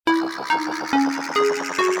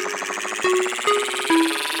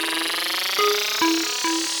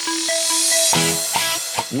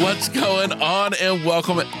What's going on, and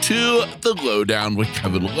welcome to The Lowdown with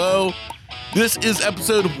Kevin Lowe. This is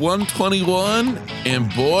episode 121,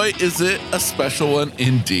 and boy, is it a special one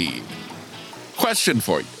indeed. Question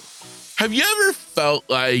for you. Have you ever felt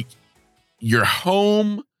like your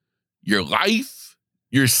home, your life,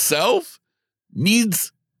 yourself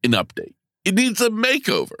needs an update? It needs a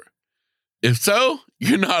makeover. If so,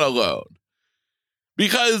 you're not alone.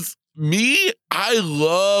 Because I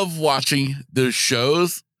love watching those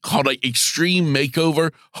shows called like Extreme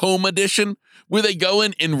Makeover Home Edition, where they go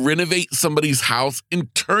in and renovate somebody's house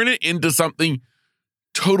and turn it into something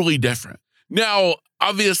totally different. Now,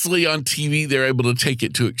 obviously on TV, they're able to take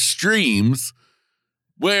it to extremes,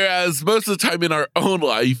 whereas most of the time in our own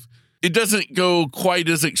life, it doesn't go quite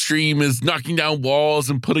as extreme as knocking down walls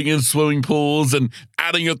and putting in swimming pools and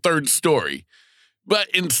adding a third story. But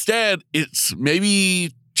instead, it's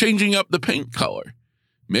maybe changing up the paint color.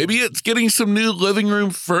 Maybe it's getting some new living room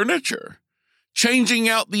furniture, changing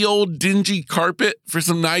out the old dingy carpet for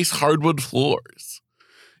some nice hardwood floors.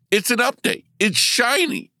 It's an update. It's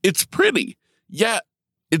shiny. It's pretty. Yet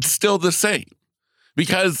it's still the same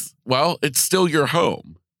because, well, it's still your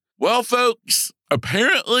home. Well, folks,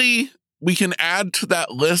 apparently we can add to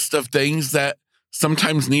that list of things that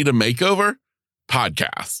sometimes need a makeover,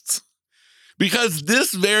 podcasts. Because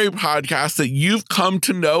this very podcast that you've come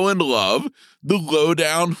to know and love, The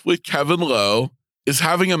Lowdown with Kevin Lowe, is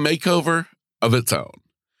having a makeover of its own.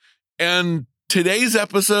 And today's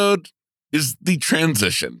episode is the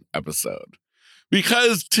transition episode.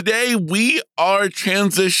 Because today we are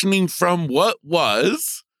transitioning from what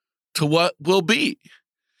was to what will be.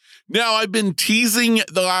 Now, I've been teasing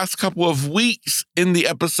the last couple of weeks in the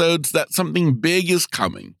episodes that something big is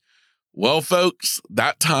coming. Well, folks,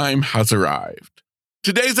 that time has arrived.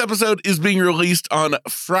 Today's episode is being released on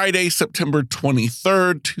Friday, September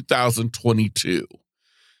 23rd, 2022.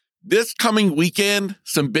 This coming weekend,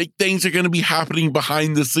 some big things are going to be happening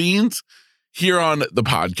behind the scenes here on the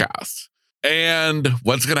podcast. And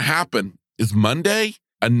what's going to happen is Monday,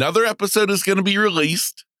 another episode is going to be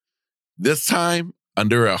released, this time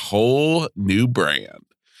under a whole new brand.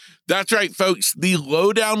 That's right, folks. The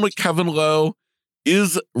Lowdown with Kevin Lowe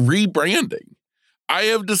is rebranding. I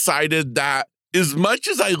have decided that as much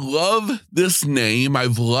as I love this name,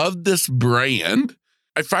 I've loved this brand,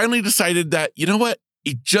 I finally decided that, you know what?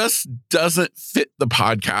 It just doesn't fit the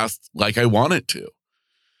podcast like I want it to.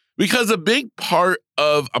 Because a big part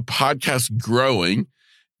of a podcast growing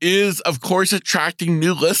is, of course, attracting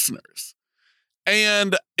new listeners.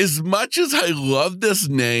 And as much as I love this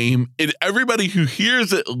name and everybody who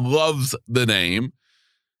hears it loves the name,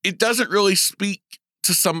 it doesn't really speak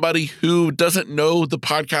to somebody who doesn't know the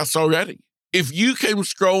podcast already. If you came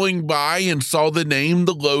scrolling by and saw the name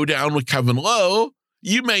The Lowdown with Kevin Lowe,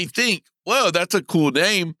 you may think, whoa, that's a cool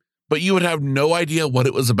name, but you would have no idea what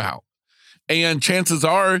it was about. And chances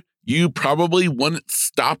are you probably wouldn't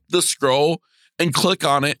stop the scroll and click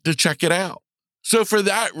on it to check it out. So for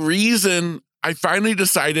that reason, I finally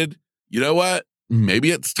decided, you know what?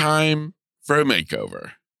 Maybe it's time for a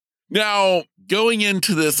makeover. Now, going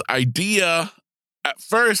into this idea, at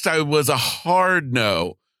first I was a hard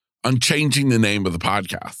no on changing the name of the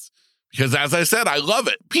podcast. Because as I said, I love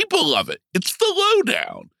it. People love it. It's The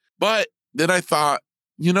Lowdown. But then I thought,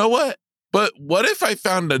 you know what? But what if I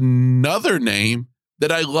found another name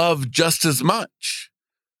that I love just as much?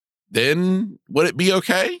 Then would it be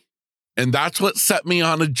okay? And that's what set me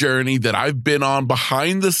on a journey that I've been on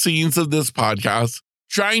behind the scenes of this podcast,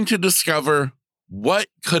 trying to discover what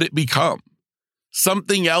could it become?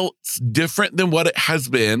 Something else different than what it has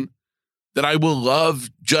been that I will love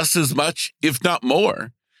just as much, if not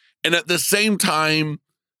more. And at the same time,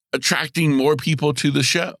 attracting more people to the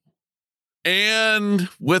show. And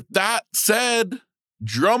with that said,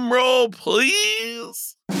 drum roll,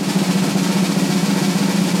 please.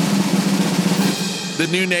 The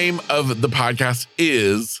new name of the podcast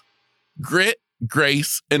is Grit,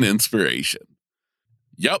 Grace, and Inspiration.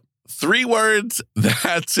 Yep, 3 words,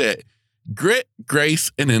 that's it. Grit,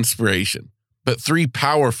 grace, and inspiration. But 3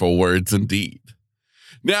 powerful words indeed.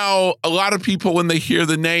 Now, a lot of people, when they hear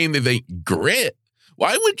the name, they think, grit?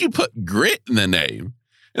 Why would you put grit in the name?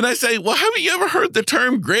 And I say, well, haven't you ever heard the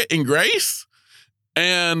term grit and grace?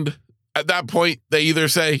 And at that point, they either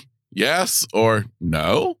say yes or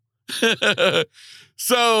no.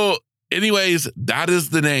 So anyways, that is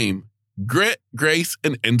the name, Grit, Grace,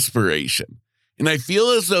 and Inspiration. And I feel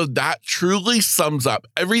as though that truly sums up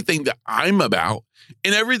everything that I'm about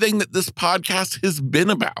and everything that this podcast has been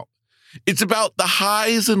about. It's about the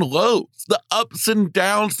highs and lows, the ups and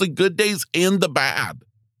downs, the good days and the bad,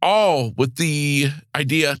 all with the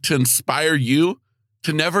idea to inspire you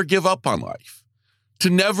to never give up on life, to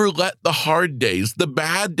never let the hard days, the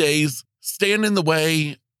bad days stand in the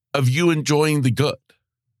way of you enjoying the good.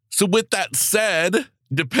 So with that said,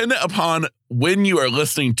 dependent upon when you are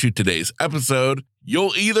listening to today's episode,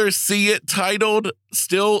 you'll either see it titled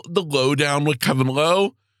Still the Lowdown with Kevin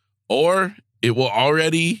Lowe, or it will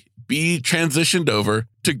already be transitioned over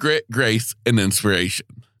to Grit, Grace, and Inspiration.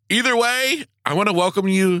 Either way, I want to welcome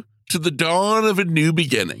you to the dawn of a new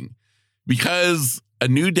beginning, because a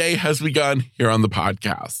new day has begun here on the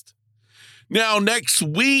podcast. Now, next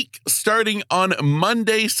week, starting on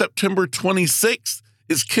Monday, September 26th,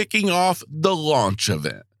 is kicking off the launch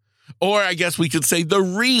event, or I guess we could say the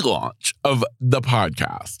relaunch of the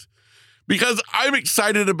podcast, because I'm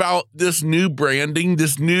excited about this new branding,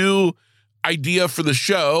 this new idea for the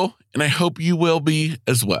show, and I hope you will be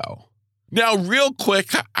as well. Now, real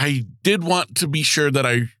quick, I did want to be sure that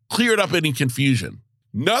I cleared up any confusion.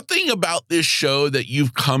 Nothing about this show that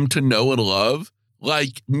you've come to know and love,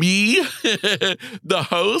 like me, the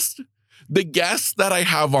host, the guests that I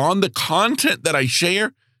have on, the content that I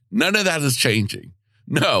share, none of that is changing.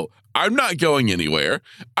 No, I'm not going anywhere.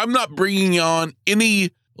 I'm not bringing on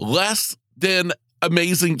any less than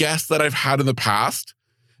amazing guests that I've had in the past.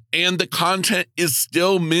 And the content is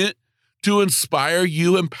still meant to inspire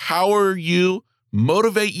you, empower you,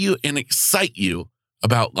 motivate you, and excite you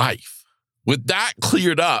about life. With that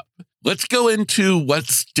cleared up, let's go into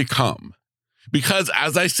what's to come. Because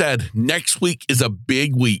as I said, next week is a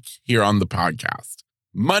big week here on the podcast.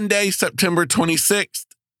 Monday, September 26th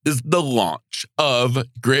is the launch of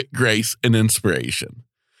Grit, Grace, and Inspiration.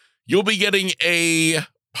 You'll be getting a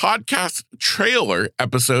podcast trailer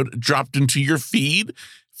episode dropped into your feed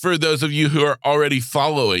for those of you who are already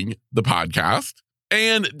following the podcast.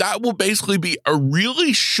 And that will basically be a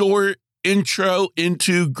really short intro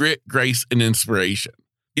into Grit, Grace, and Inspiration.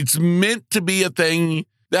 It's meant to be a thing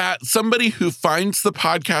that somebody who finds the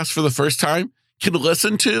podcast for the first time can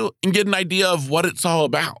listen to and get an idea of what it's all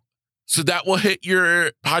about. So that will hit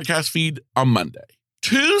your podcast feed on Monday.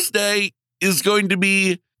 Tuesday is going to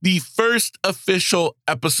be the first official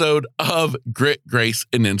episode of Grit, Grace,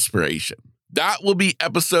 and Inspiration. That will be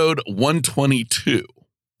episode 122.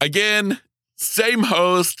 Again, same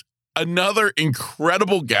host, another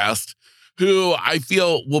incredible guest who I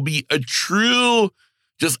feel will be a true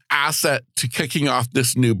just asset to kicking off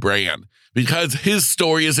this new brand, because his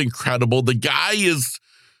story is incredible. The guy is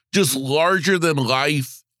just larger than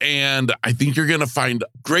life, and I think you're going to find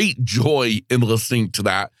great joy in listening to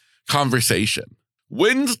that conversation.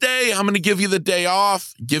 Wednesday, I'm going to give you the day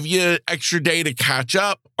off, give you an extra day to catch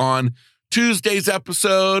up on Tuesday's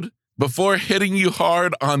episode before hitting you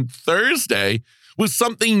hard on Thursday with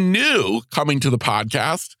something new coming to the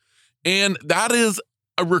podcast. And that is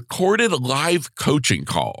a recorded live coaching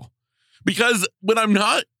call. Because when I'm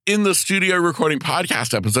not in the studio recording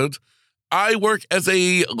podcast episodes, I work as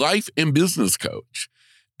a life and business coach.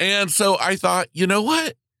 And so I thought, you know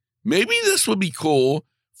what? Maybe this would be cool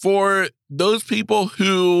for those people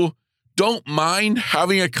who don't mind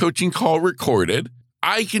having a coaching call recorded.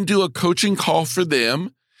 I can do a coaching call for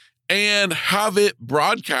them and have it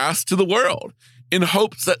broadcast to the world in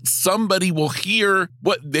hopes that somebody will hear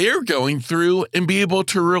what they're going through and be able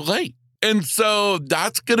to relate. And so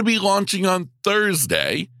that's going to be launching on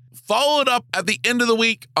Thursday, followed up at the end of the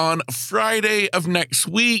week on Friday of next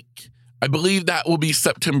week. I believe that will be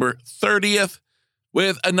September 30th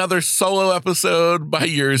with another solo episode by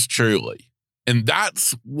yours truly. And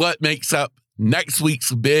that's what makes up next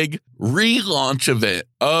week's big relaunch event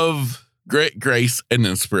of Grit, Grace, and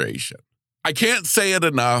Inspiration. I can't say it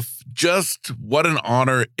enough, just what an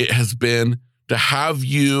honor it has been to have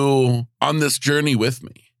you on this journey with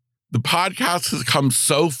me. The podcast has come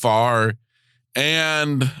so far,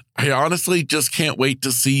 and I honestly just can't wait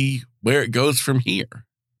to see where it goes from here.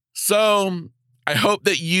 So I hope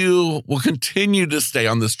that you will continue to stay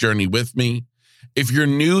on this journey with me. If you're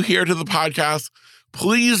new here to the podcast,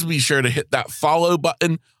 please be sure to hit that follow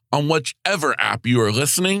button on whichever app you are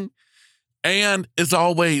listening. And as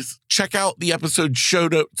always, check out the episode show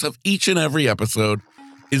notes of each and every episode,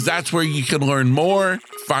 as that's where you can learn more,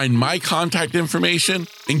 find my contact information,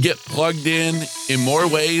 and get plugged in more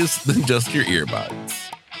ways than just your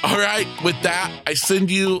earbuds. All right, with that, I send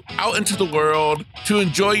you out into the world to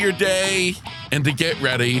enjoy your day and to get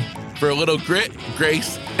ready for a little grit,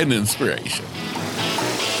 grace, and inspiration.